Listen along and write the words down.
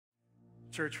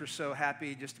Church, we're so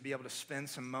happy just to be able to spend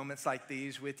some moments like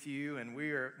these with you. And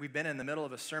we've been in the middle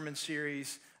of a sermon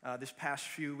series this past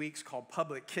few weeks called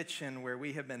Public Kitchen, where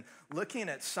we have been looking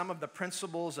at some of the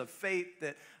principles of faith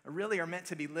that really are meant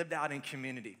to be lived out in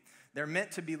community. They're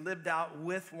meant to be lived out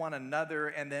with one another,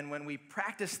 and then when we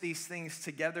practice these things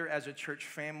together as a church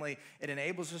family, it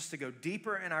enables us to go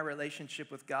deeper in our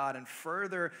relationship with God and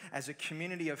further as a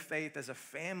community of faith, as a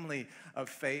family of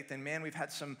faith. And man, we've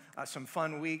had some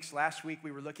fun weeks. Last week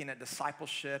we were looking at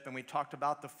discipleship, and we talked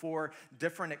about the 4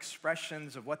 different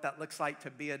expressions of what that looks like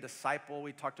to be a disciple.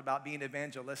 We talked about being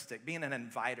evangelistic, being an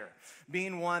inviter,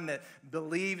 being one that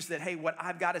believes that, hey, what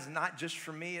I've got is not just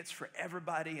for me, it's for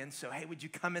everybody. And so, hey, would you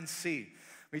come and see?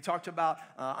 We talked about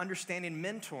understanding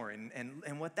mentoring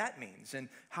and what that means, and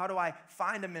how do I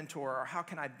find a mentor, or how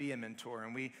can I be a mentor?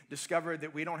 And we discovered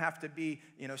that we don't have to be,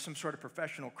 some sort of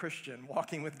professional Christian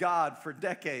walking with God for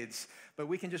decades, but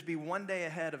we can just be one day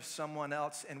ahead of someone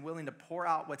else and willing to pour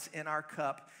out what's in our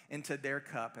cup into their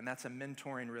cup, and that's a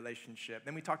mentoring relationship.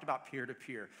 Then we talked about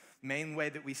peer-to-peer. Main way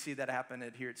that we see that happen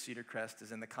here at Cedarcrest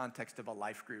is in the context of a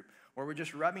life group, where we're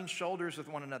just rubbing shoulders with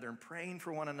one another and praying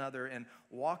for one another and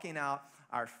walking out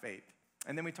our faith.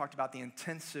 And then we talked about the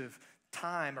intensive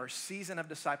time or season of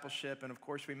discipleship. And of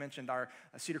course, we mentioned our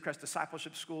Cedarcrest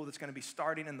Discipleship School that's going to be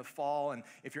starting in the fall. And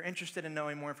if you're interested in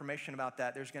knowing more information about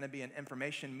that, there's going to be an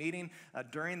information meeting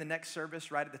during the next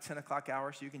service right at the 10 o'clock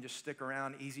hour. So you can just stick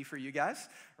around, easy for you guys.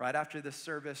 Right after this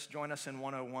service, join us in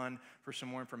 101 for some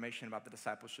more information about the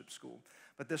Discipleship School.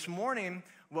 But this morning,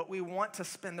 what we want to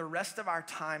spend the rest of our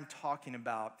time talking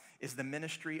about is the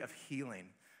ministry of healing.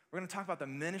 We're going to talk about the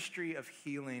ministry of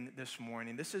healing this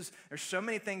morning. There's so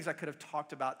many things I could have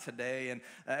talked about today. And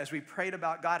as we prayed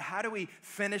about, God, how do we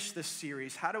finish this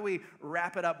series? How do we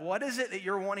wrap it up? What is it that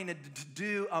you're wanting to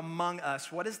do among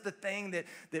us? What is the thing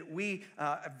that we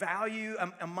value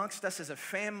amongst us as a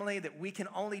family that we can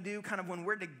only do kind of when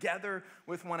we're together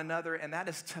with one another? And that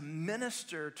is to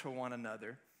minister to one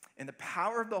another in the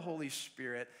power of the Holy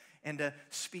Spirit and to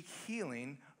speak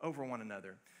healing over one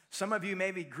another. Some of you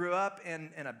maybe grew up in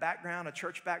a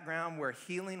church background where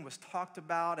healing was talked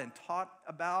about and taught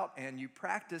about, and you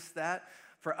practiced that.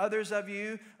 For others of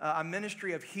you, a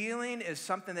ministry of healing is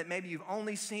something that maybe you've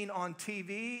only seen on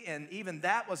TV, and even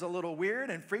that was a little weird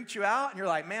and freaked you out, and you're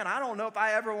like, man, I don't know if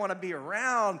I ever want to be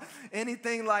around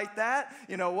anything like that.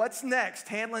 What's next?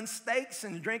 Handling steaks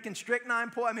and drinking strychnine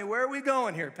poison? I mean, where are we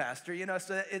going here, Pastor?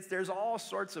 So there's all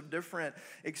sorts of different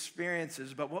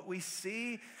experiences, but what we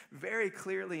see very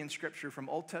clearly in Scripture from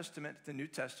Old Testament to New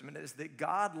Testament is that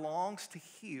God longs to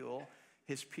heal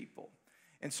his people.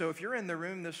 And so if you're in the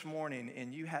room this morning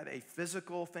and you have a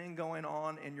physical thing going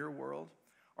on in your world,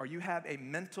 or you have a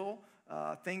mental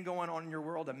thing going on in your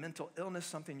world, a mental illness,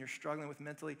 something you're struggling with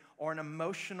mentally, or an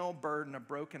emotional burden, a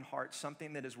broken heart,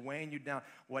 something that is weighing you down,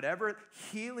 whatever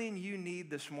healing you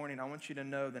need this morning, I want you to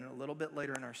know that a little bit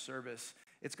later in our service,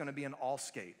 it's going to be an all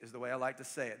skate, is the way I like to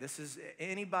say it. This is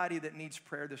anybody that needs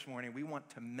prayer this morning. We want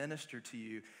to minister to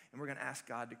you, and we're going to ask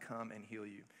God to come and heal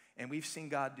you. And we've seen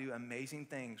God do amazing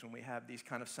things when we have these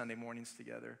kind of Sunday mornings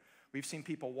together. We've seen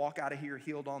people walk out of here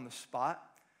healed on the spot.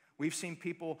 We've seen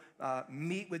people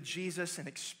meet with Jesus and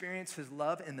experience his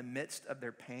love in the midst of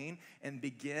their pain and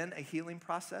begin a healing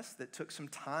process that took some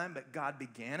time, but God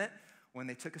began it when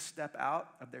they took a step out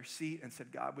of their seat and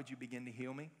said, God, would you begin to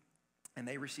heal me? And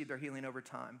they received their healing over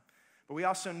time. But we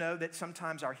also know that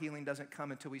sometimes our healing doesn't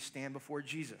come until we stand before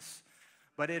Jesus.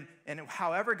 But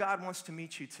however God wants to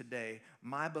meet you today,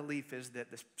 my belief is that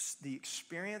the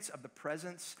experience of the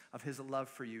presence of his love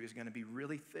for you is going to be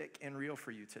really thick and real for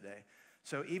you today.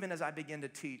 So even as I begin to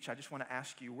teach, I just want to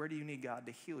ask you, where do you need God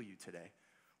to heal you today?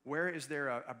 Where is there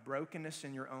a brokenness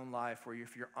in your own life where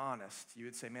if you're honest, you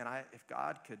would say, man, if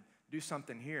God could do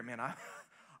something here, man,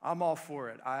 I'm all for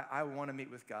it. I want to meet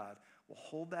with God. Well,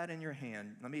 hold that in your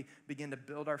hand. Let me begin to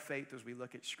build our faith as we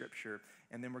look at Scripture,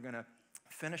 and then we're going to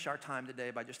finish our time today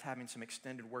by just having some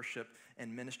extended worship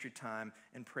and ministry time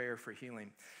and prayer for healing.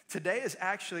 Today is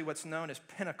actually what's known as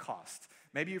Pentecost.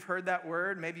 Maybe you've heard that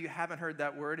word. Maybe you haven't heard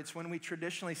that word. It's when we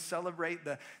traditionally celebrate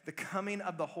the coming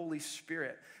of the Holy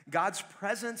Spirit, God's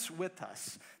presence with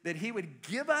us, that he would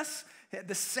give us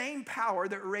the same power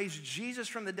that raised Jesus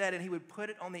from the dead, and he would put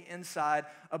it on the inside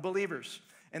of believers.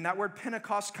 And that word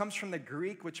Pentecost comes from the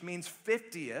Greek, which means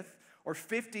 50th, or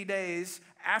 50 days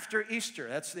after Easter.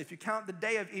 That's if you count the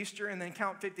day of Easter and then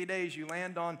count 50 days, you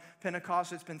land on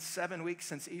Pentecost. It's been 7 weeks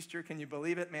since Easter. Can you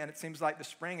believe it? Man, it seems like the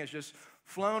spring has just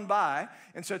flown by.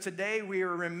 And so today we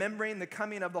are remembering the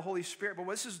coming of the Holy Spirit. But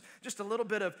this is just a little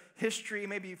bit of history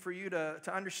maybe for you to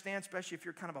understand, especially if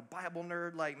you're kind of a Bible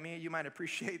nerd like me. You might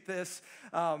appreciate this.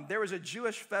 There was a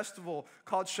Jewish festival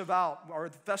called Shavuot, or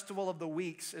the Festival of the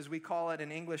Weeks, as we call it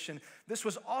in English. And this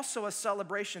was also a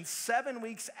celebration 7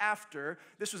 weeks after.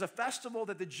 This was a festival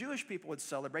that the Jewish people would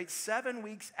celebrate 7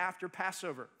 weeks after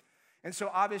Passover. And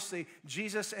so obviously,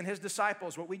 Jesus and his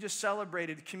disciples, what we just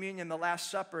celebrated, communion, the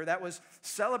Last Supper, that was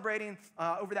celebrating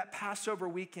over that Passover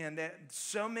weekend. That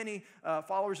so many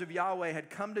followers of Yahweh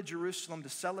had come to Jerusalem to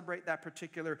celebrate that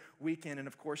particular weekend. And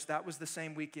of course, that was the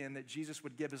same weekend that Jesus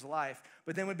would give his life,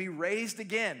 but then would be raised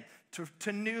again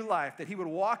to new life, that he would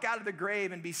walk out of the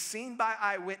grave and be seen by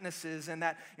eyewitnesses. And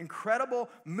that incredible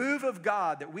move of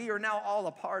God that we are now all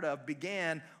a part of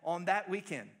began on that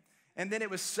weekend. And then it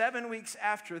was 7 weeks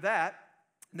after that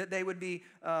they would be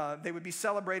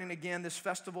celebrating again this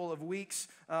Festival of Weeks.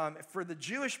 For the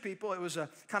Jewish people, it was a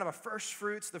kind of a first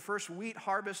fruits. The first wheat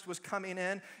harvest was coming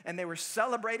in, and they were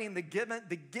celebrating the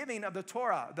giving of the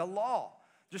Torah, the law,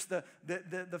 just the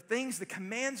things, the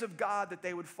commands of God that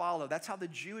they would follow. That's how the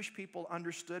Jewish people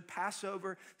understood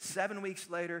Passover 7 weeks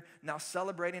later, now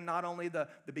celebrating not only the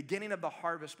beginning of the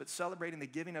harvest, but celebrating the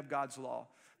giving of God's law.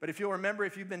 But if you'll remember,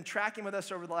 if you've been tracking with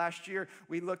us over the last year,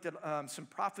 we looked at some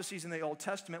prophecies in the Old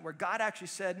Testament where God actually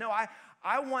said, no,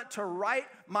 I want to write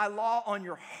my law on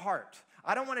your heart.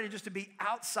 I don't want it just to be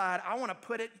outside. I want to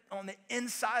put it on the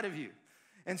inside of you.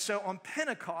 And so on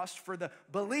Pentecost, for the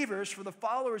believers, for the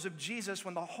followers of Jesus,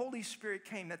 when the Holy Spirit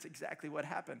came, that's exactly what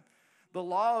happened. The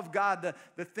law of God,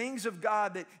 the things of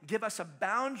God that give us a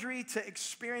boundary to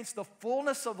experience the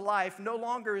fullness of life no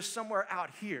longer is somewhere out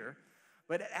here,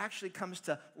 but it actually comes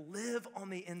to live on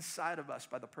the inside of us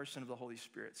by the person of the Holy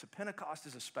Spirit. So Pentecost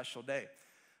is a special day.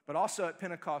 But also at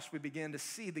Pentecost, we begin to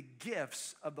see the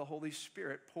gifts of the Holy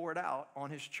Spirit poured out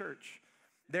on his church.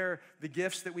 They're the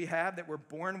gifts that we have that we're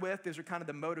born with. Those are kind of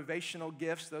the motivational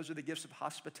gifts. Those are the gifts of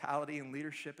hospitality and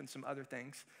leadership and some other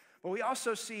things. But we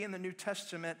also see in the New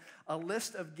Testament a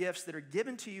list of gifts that are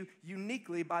given to you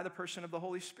uniquely by the person of the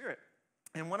Holy Spirit.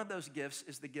 And one of those gifts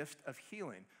is the gift of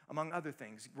healing, among other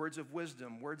things. Words of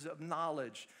wisdom, words of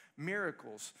knowledge,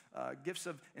 miracles, gifts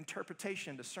of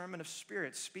interpretation, discernment of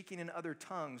spirits, speaking in other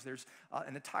tongues. There's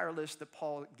an entire list that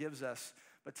Paul gives us.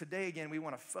 But today, again, we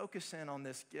want to focus in on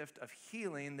this gift of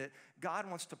healing that God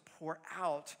wants to pour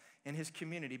out in his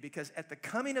community. Because at the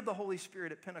coming of the Holy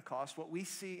Spirit at Pentecost, what we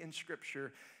see in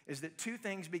Scripture is that two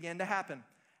things began to happen.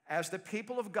 As the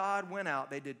people of God went out,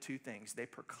 they did two things. They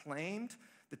proclaimed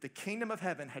that the kingdom of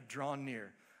heaven had drawn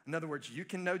near. In other words, you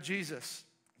can know Jesus.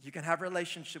 You can have a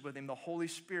relationship with him. The Holy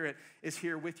Spirit is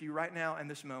here with you right now in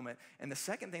this moment. And the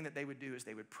second thing that they would do is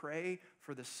they would pray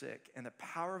for the sick, and the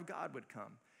power of God would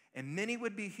come. And many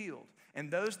would be healed.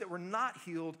 And those that were not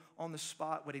healed on the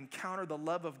spot would encounter the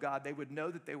love of God. They would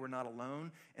know that they were not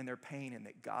alone in their pain and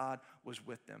that God was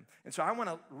with them. And so I want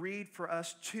to read for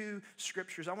us two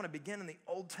scriptures. I want to begin in the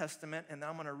Old Testament, and then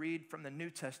I'm going to read from the New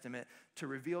Testament to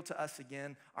reveal to us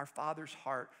again our Father's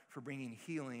heart for bringing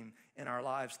healing in our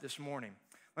lives this morning.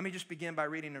 Let me just begin by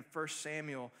reading in 1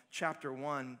 Samuel chapter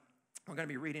 1. We're going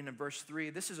to be reading in verse 3.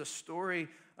 This is a story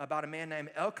about a man named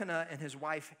Elkanah and his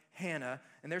wife Hannah.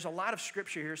 And there's a lot of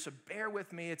scripture here, so bear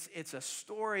with me. It's a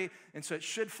story, and so it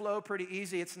should flow pretty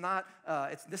easy. This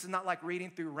is not like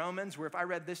reading through Romans, where if I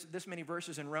read this many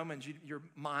verses in Romans, your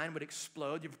mind would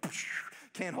explode. You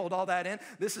can't hold all that in.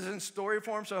 This is in story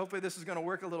form, so hopefully this is going to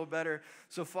work a little better.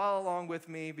 So follow along with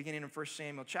me, beginning in 1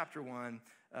 Samuel chapter 1.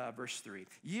 Verse 3.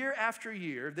 Year after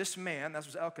year, this man, that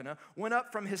was Elkanah, went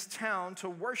up from his town to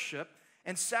worship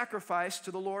and sacrifice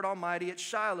to the Lord Almighty at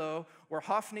Shiloh, where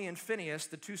Hophni and Phinehas,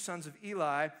 the two sons of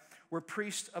Eli, were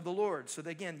priests of the Lord. So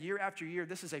again, year after year,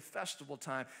 this is a festival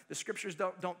time. The scriptures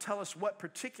don't tell us what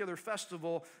particular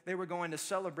festival they were going to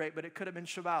celebrate, but it could have been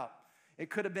Shavuot. It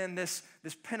could have been this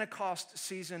Pentecost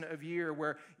season of year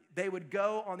where they would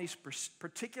go on these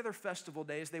particular festival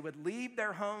days. They would leave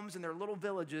their homes and their little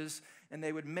villages, and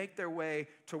they would make their way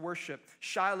to worship.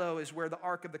 Shiloh is where the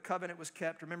Ark of the Covenant was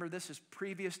kept. Remember, this is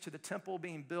previous to the temple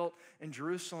being built in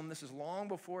Jerusalem. This is long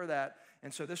before that,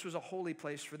 and so this was a holy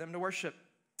place for them to worship.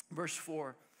 Verse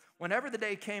 4, whenever the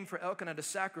day came for Elkanah to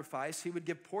sacrifice, he would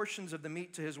give portions of the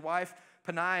meat to his wife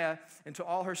Peninnah and to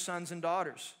all her sons and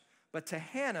daughters. But to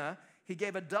Hannah he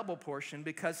gave a double portion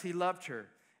because he loved her,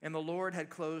 and the Lord had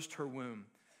closed her womb.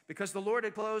 Because the Lord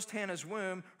had closed Hannah's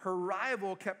womb, her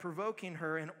rival kept provoking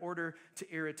her in order to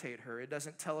irritate her. It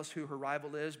doesn't tell us who her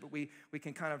rival is, but we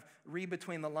can kind of read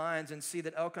between the lines and see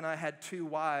that Elkanah had 2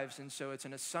 wives, and so it's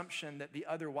an assumption that the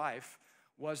other wife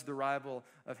was the rival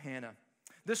of Hannah.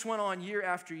 This went on year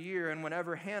after year, and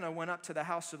whenever Hannah went up to the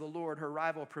house of the Lord, her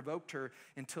rival provoked her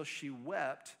until she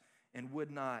wept and would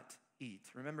not eat.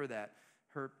 Remember that.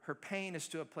 Her pain is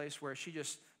to a place where she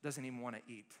just doesn't even want to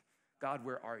eat. God,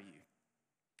 where are you?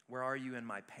 Where are you in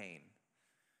my pain?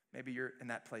 Maybe you're in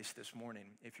that place this morning.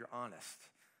 If you're honest,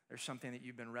 there's something that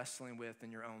you've been wrestling with in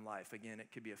your own life. Again,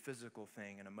 it could be a physical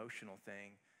thing, an emotional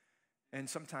thing. And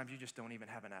sometimes you just don't even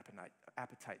have an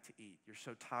appetite to eat. You're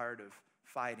so tired of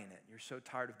fighting it. You're so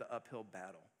tired of the uphill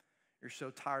battle. You're so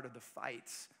tired of the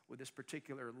fights with this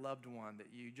particular loved one that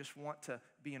you just want to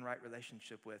be in right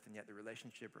relationship with, and yet the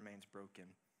relationship remains broken.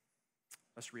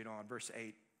 Let's read on. Verse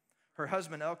 8. Her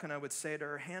husband Elkanah would say to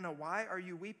her, Hannah, why are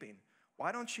you weeping?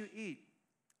 Why don't you eat?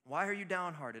 Why are you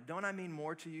downhearted? Don't I mean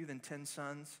more to you than 10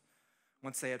 sons?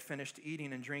 Once they had finished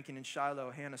eating and drinking in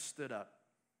Shiloh, Hannah stood up.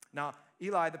 Now,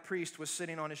 Eli the priest was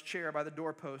sitting on his chair by the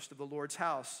doorpost of the Lord's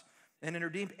house. And in her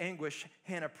deep anguish,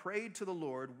 Hannah prayed to the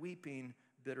Lord, weeping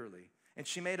bitterly. And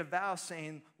she made a vow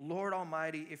saying, Lord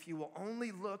Almighty, if you will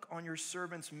only look on your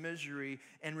servant's misery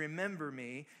and remember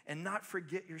me and not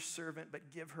forget your servant,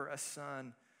 but give her a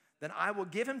son, then I will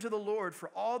give him to the Lord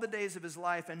for all the days of his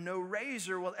life, and no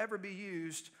razor will ever be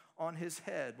used on his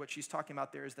head. What she's talking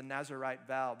about there is the Nazirite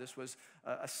vow. This was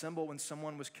a symbol when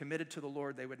someone was committed to the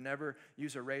Lord. They would never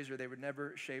use a razor. They would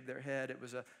never shave their head. It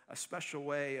was a special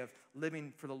way of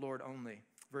living for the Lord only.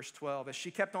 Verse 12, as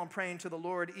she kept on praying to the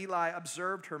Lord, Eli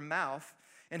observed her mouth,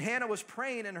 and Hannah was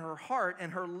praying in her heart,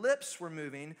 and her lips were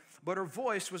moving, but her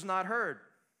voice was not heard.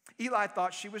 Eli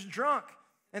thought she was drunk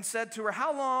and said to her,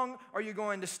 how long are you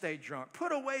going to stay drunk?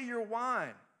 Put away your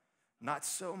wine. Not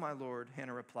so, my Lord,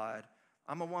 Hannah replied.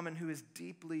 I'm a woman who is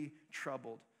deeply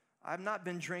troubled. I have not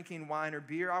been drinking wine or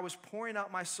beer. I was pouring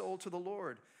out my soul to the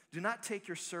Lord. Do not take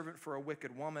your servant for a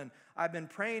wicked woman. I've been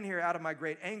praying here out of my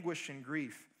great anguish and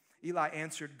grief. Eli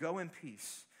answered, go in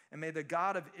peace, and may the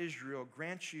God of Israel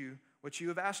grant you what you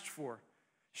have asked for.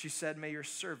 She said, may your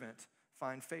servant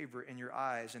find favor in your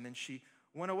eyes. And then she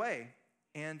went away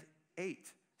and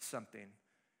ate something.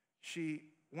 She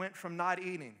went from not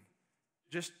eating,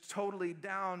 just totally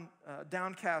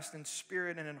downcast in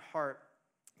spirit and in heart,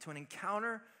 to an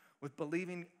encounter with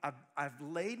believing, I've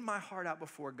laid my heart out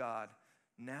before God.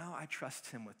 Now I trust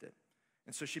him with it.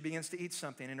 And so she begins to eat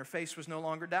something, and her face was no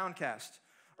longer downcast.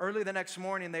 Early the next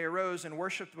morning, they arose and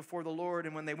worshiped before the Lord,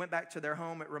 and when they went back to their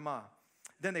home at Ramah,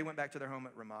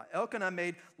 Elkanah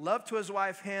made love to his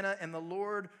wife Hannah, and the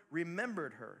Lord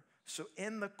remembered her. So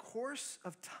in the course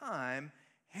of time,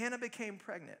 Hannah became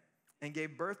pregnant and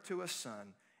gave birth to a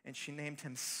son, and she named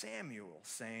him Samuel,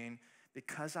 saying,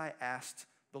 because I asked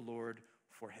the Lord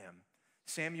for him.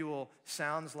 Samuel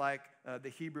sounds like the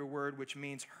Hebrew word which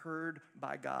means heard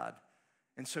by God.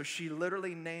 And so she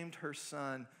literally named her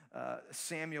son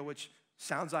Samuel, which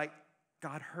sounds like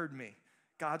God heard me.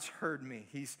 God's heard me.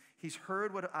 He's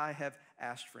heard what I have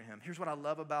asked for him. Here's what I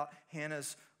love about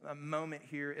Hannah's moment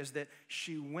here is that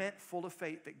she went full of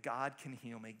faith that God can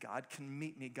heal me. God can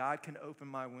meet me. God can open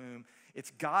my womb.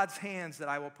 It's God's hands that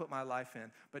I will put my life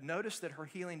in. But notice that her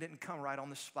healing didn't come right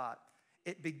on the spot.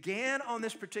 It began on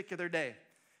this particular day.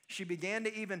 She began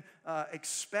to even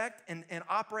expect and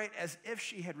operate as if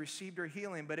she had received her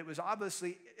healing, but it was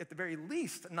obviously at the very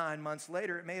least 9 months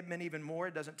later. It may have been even more.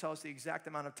 It doesn't tell us the exact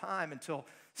amount of time until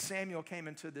Samuel came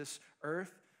into this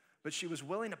earth, but she was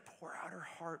willing to pour out her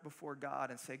heart before God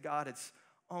and say, God, it's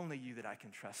only you that I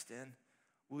can trust in.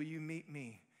 Will you meet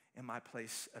me in my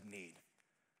place of need?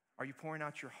 Are you pouring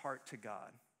out your heart to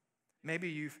God? Maybe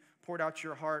you've poured out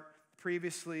your heart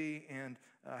previously and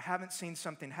haven't seen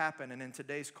something happen, and in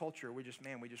today's culture, we just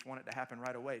want it to happen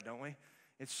right away, don't we?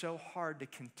 It's so hard to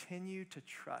continue to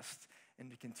trust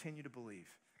and to continue to believe.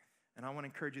 And I want to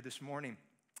encourage you this morning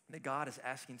that God is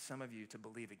asking some of you to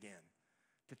believe again,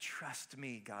 to trust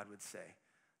me, God would say,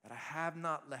 that I have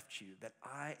not left you, that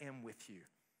I am with you,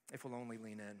 if we'll only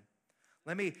lean in.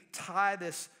 Let me tie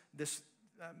this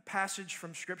passage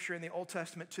from Scripture in the Old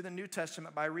Testament to the New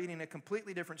Testament by reading a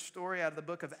completely different story out of the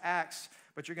book of Acts,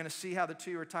 but you're going to see how the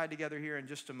two are tied together here in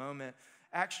just a moment.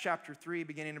 Acts chapter 3,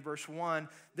 beginning in verse 1,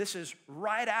 this is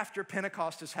right after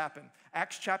Pentecost has happened.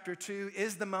 Acts chapter 2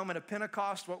 is the moment of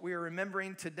Pentecost, what we are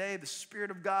remembering today. The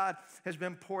Spirit of God has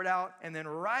been poured out, and then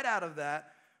right out of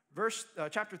that,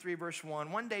 chapter 3, verse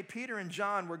 1, one day Peter and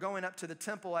John were going up to the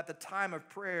temple at the time of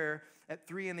prayer at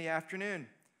 3 p.m.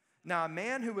 Now, a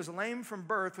man who was lame from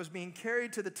birth was being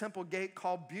carried to the temple gate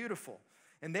called Beautiful,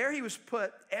 And there he was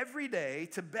put every day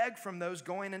to beg from those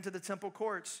going into the temple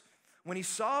courts. When he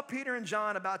saw Peter and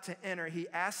John about to enter, he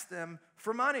asked them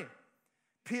for money.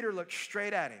 Peter looked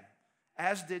straight at him,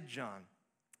 as did John.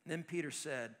 Then Peter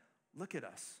said, "Look at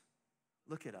us.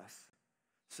 Look at us."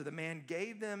 So the man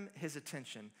gave them his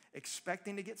attention,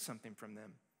 expecting to get something from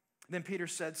them. Then Peter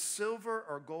said, "Silver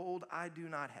or gold I do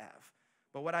not have,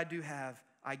 but what I do have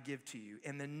I give to you.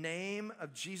 In the name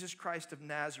of Jesus Christ of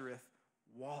Nazareth,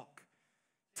 walk."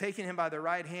 Taking him by the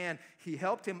right hand, he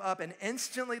helped him up, and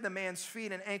instantly the man's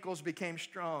feet and ankles became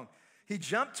strong. He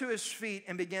jumped to his feet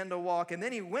and began to walk, and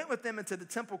then he went with them into the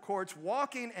temple courts,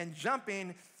 walking and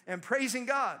jumping and praising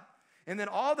God. And then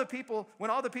when all the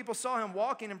people saw him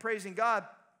walking and praising God,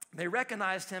 they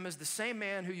recognized him as the same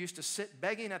man who used to sit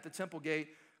begging at the temple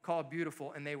gate called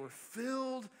Beautiful, and they were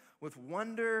filled with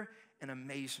wonder and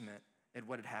amazement at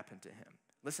what had happened to him.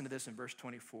 Listen to this in verse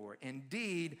 24.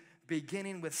 Indeed,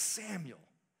 beginning with Samuel,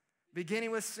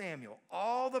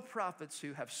 all the prophets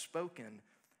who have spoken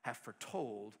have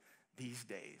foretold these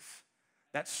days.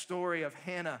 That story of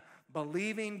Hannah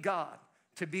believing God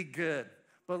to be good,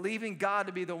 believing God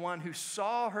to be the one who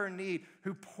saw her need,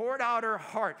 who poured out her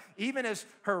heart, even as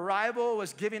her rival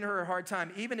was giving her a hard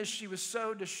time, even as she was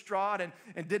so distraught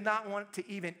and did not want to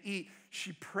even eat,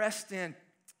 she pressed in.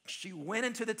 She went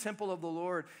into the temple of the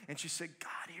Lord and she said,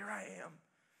 "God, here I am.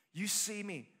 You see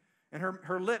me." And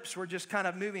her lips were just kind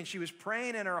of moving. She was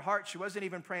praying in her heart. She wasn't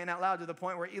even praying out loud to the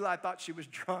point where Eli thought she was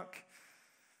drunk.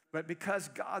 But because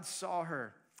God saw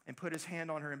her and put his hand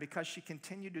on her, and because she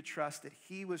continued to trust that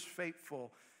he was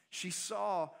faithful, she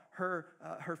saw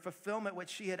her fulfillment, what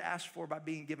she had asked for by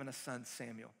being given a son,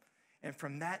 Samuel. And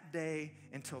from that day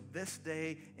until this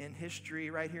day in history,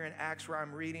 right here in Acts where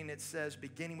I'm reading, it says,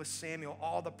 beginning with Samuel,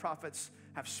 all the prophets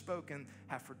have spoken,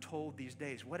 have foretold these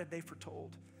days. What have they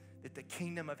foretold? That the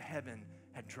kingdom of heaven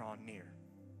had drawn near.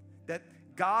 That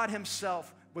God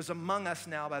himself was among us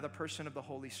now by the person of the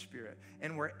Holy Spirit.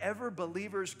 And wherever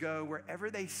believers go,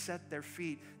 wherever they set their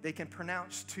feet, they can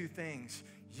pronounce two things.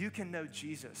 You can know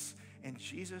Jesus, and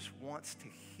Jesus wants to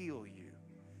heal you.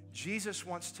 Jesus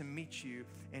wants to meet you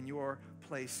in your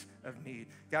place of need.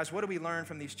 Guys, what do we learn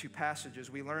from these two passages?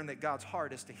 We learn that God's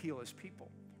heart is to heal his people.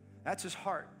 That's his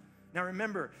heart. Now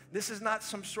remember, this is not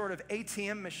some sort of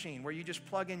ATM machine where you just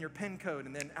plug in your PIN code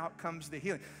and then out comes the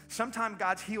healing. Sometimes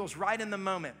God heals right in the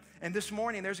moment. And this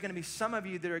morning, there's going to be some of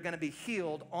you that are going to be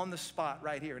healed on the spot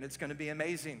right here, and it's going to be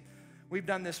amazing. We've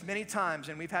done this many times,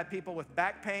 and we've had people with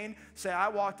back pain say, I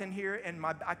walked in here and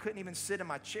I couldn't even sit in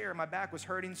my chair. My back was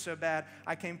hurting so bad.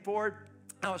 I came forward.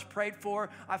 I was prayed for.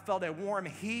 I felt a warm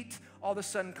heat all of a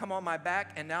sudden come on my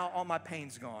back, and now all my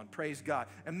pain's gone. Praise God.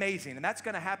 Amazing. And that's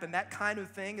going to happen. That kind of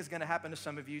thing is going to happen to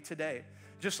some of you today.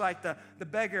 Just like the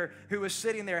beggar who was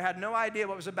sitting there had no idea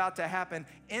what was about to happen.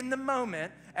 In the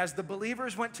moment, as the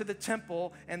believers went to the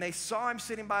temple and they saw him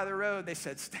sitting by the road, they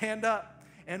said, stand up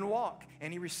and walk.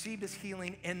 And he received his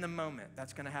healing in the moment.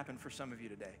 That's going to happen for some of you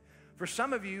today. For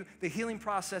some of you, the healing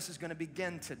process is going to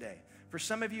begin today. For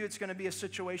some of you, it's going to be a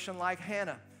situation like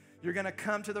Hannah. You're going to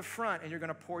come to the front and you're going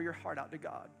to pour your heart out to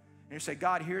God. And you say,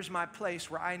 God, here's my place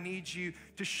where I need you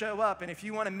to show up. And if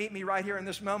you want to meet me right here in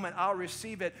this moment, I'll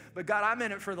receive it. But God, I'm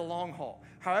in it for the long haul.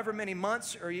 However many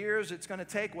months or years it's going to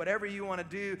take, whatever you want to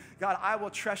do, God, I will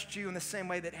trust you in the same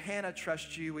way that Hannah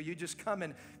trusts you. Will you just come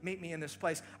and meet me in this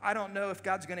place? I don't know if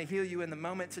God's going to heal you in the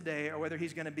moment today or whether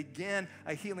he's going to begin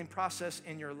a healing process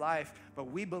in your life.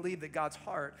 But we believe that God's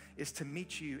heart is to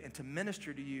meet you and to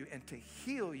minister to you and to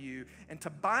heal you and to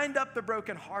bind up the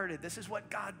brokenhearted. This is what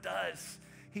God does.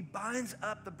 He binds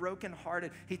up the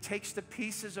brokenhearted. He takes the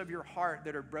pieces of your heart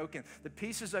that are broken, the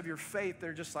pieces of your faith that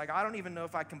are just like, I don't even know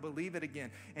if I can believe it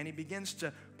again. And he begins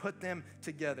to put them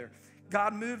together.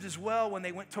 God moved as well when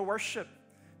they went to worship.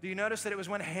 Do you notice that it was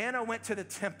when Hannah went to the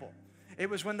temple? It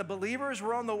was when the believers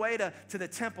were on the way to the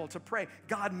temple to pray.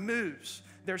 God moves.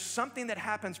 There's something that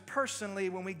happens personally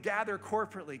when we gather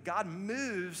corporately. God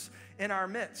moves in our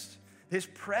midst. His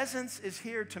presence is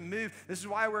here to move. This is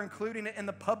why we're including it in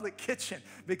the public kitchen,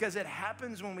 because it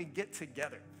happens when we get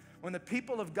together. When the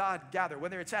people of God gather,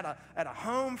 whether it's at a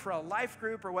home for a life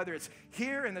group or whether it's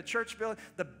here in the church building,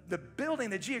 the building,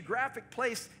 the geographic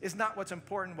place is not what's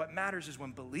important. What matters is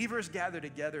when believers gather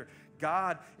together,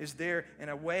 God is there in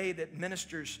a way that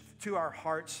ministers to our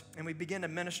hearts, and we begin to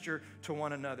minister to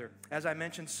one another. As I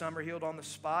mentioned, some are healed on the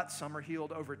spot, some are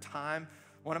healed over time.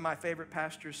 One of my favorite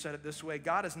pastors said it this way: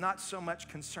 God is not so much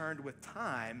concerned with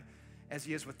time as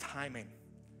he is with timing.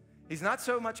 He's not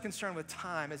so much concerned with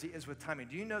time as he is with timing.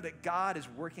 Do you know that God is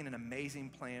working an amazing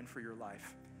plan for your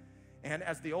life? And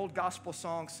as the old gospel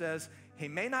song says, he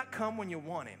may not come when you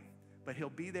want him, but he'll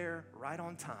be there right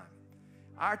on time.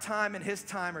 Our time and his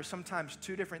time are sometimes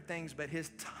two different things, but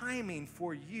his timing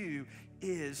for you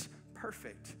is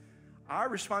perfect. Our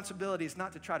responsibility is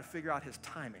not to try to figure out his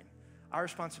timing. Our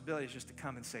responsibility is just to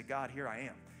come and say, God, here I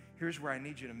am. Here's where I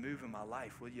need you to move in my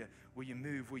life. Will you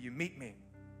move? Will you meet me?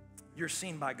 You're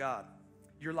seen by God.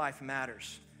 Your life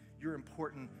matters. You're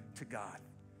important to God.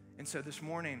 And so this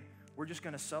morning, we're just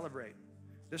going to celebrate.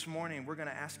 This morning, we're going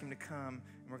to ask him to come,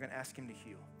 and we're going to ask him to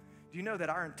heal. Do you know that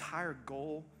our entire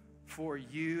goal for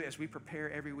you as we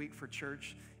prepare every week for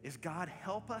church is, God,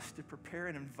 help us to prepare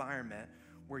an environment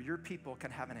where your people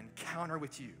can have an encounter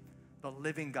with you, the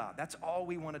living God. That's all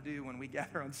we want to do when we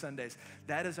gather on Sundays.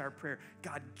 That is our prayer.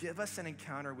 God, give us an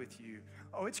encounter with you.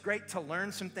 Oh, it's great to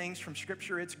learn some things from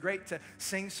Scripture. It's great to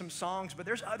sing some songs, but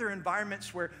there's other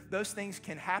environments where those things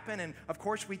can happen. And of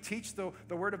course, we teach the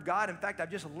Word of God. In fact, I've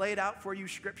just laid out for you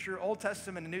Scripture, Old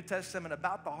Testament and New Testament,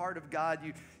 about the heart of God.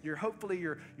 Hopefully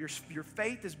your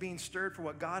faith is being stirred for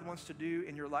what God wants to do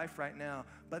in your life right now.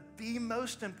 But the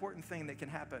most important thing that can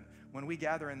happen when we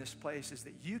gather in this place is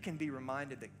that you can be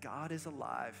reminded that God is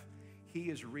alive. He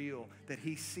is real, that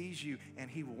he sees you, and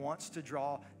he wants to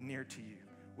draw near to you.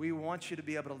 We want you to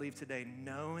be able to leave today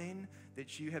knowing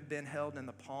that you have been held in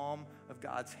the palm of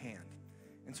God's hand.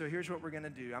 And so here's what we're going to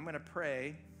do. I'm going to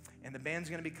pray, and the band's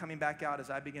going to be coming back out as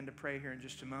I begin to pray here in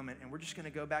just a moment. And we're just going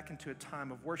to go back into a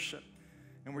time of worship.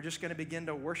 And we're just going to begin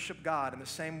to worship God in the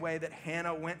same way that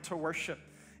Hannah went to worship,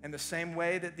 in the same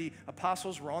way that the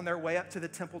apostles were on their way up to the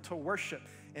temple to worship.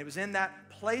 And it was in that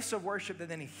place of worship that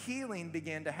then healing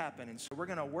began to happen. And so we're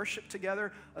going to worship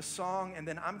together a song, and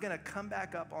then I'm going to come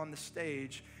back up on the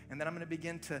stage, and then I'm going to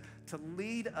begin to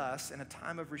lead us in a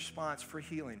time of response for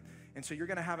healing. And so you're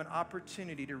going to have an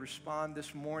opportunity to respond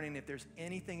this morning if there's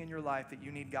anything in your life that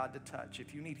you need God to touch.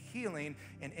 If you need healing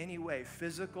in any way,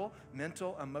 physical,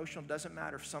 mental, emotional, doesn't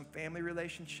matter, some family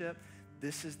relationship,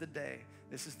 this is the day.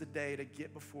 This is the day to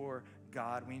get before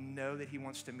God. We know that he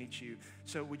wants to meet you.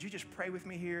 So would you just pray with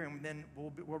me here, and then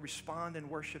we'll respond in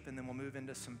worship, and then we'll move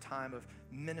into some time of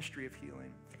ministry of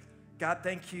healing. God,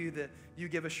 thank you that you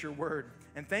give us your word.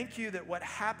 And thank you that what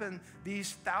happened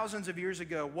these thousands of years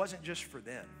ago wasn't just for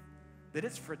them, that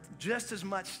it's for just as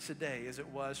much today as it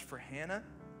was for Hannah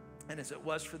and as it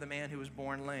was for the man who was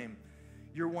born lame.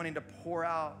 You're wanting to pour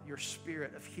out your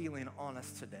spirit of healing on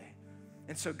us today.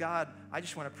 And so, God, I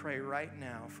just want to pray right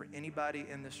now for anybody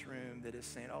in this room that is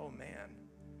saying, oh, man,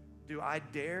 do I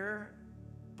dare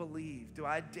believe? Do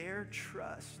I dare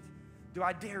trust? Do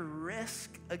I dare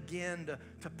risk again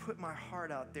to put my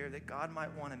heart out there that God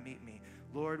might want to meet me?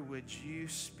 Lord, would you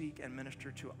speak and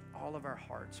minister to all of our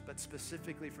hearts, but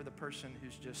specifically for the person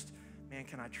who's just, man,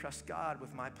 can I trust God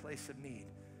with my place of need?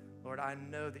 Lord, I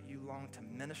know that you long to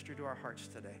minister to our hearts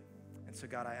today. And so,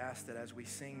 God, I ask that as we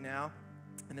sing now,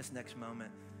 in this next moment,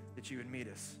 that you would meet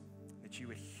us, that you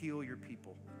would heal your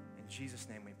people. In Jesus'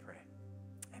 name we pray.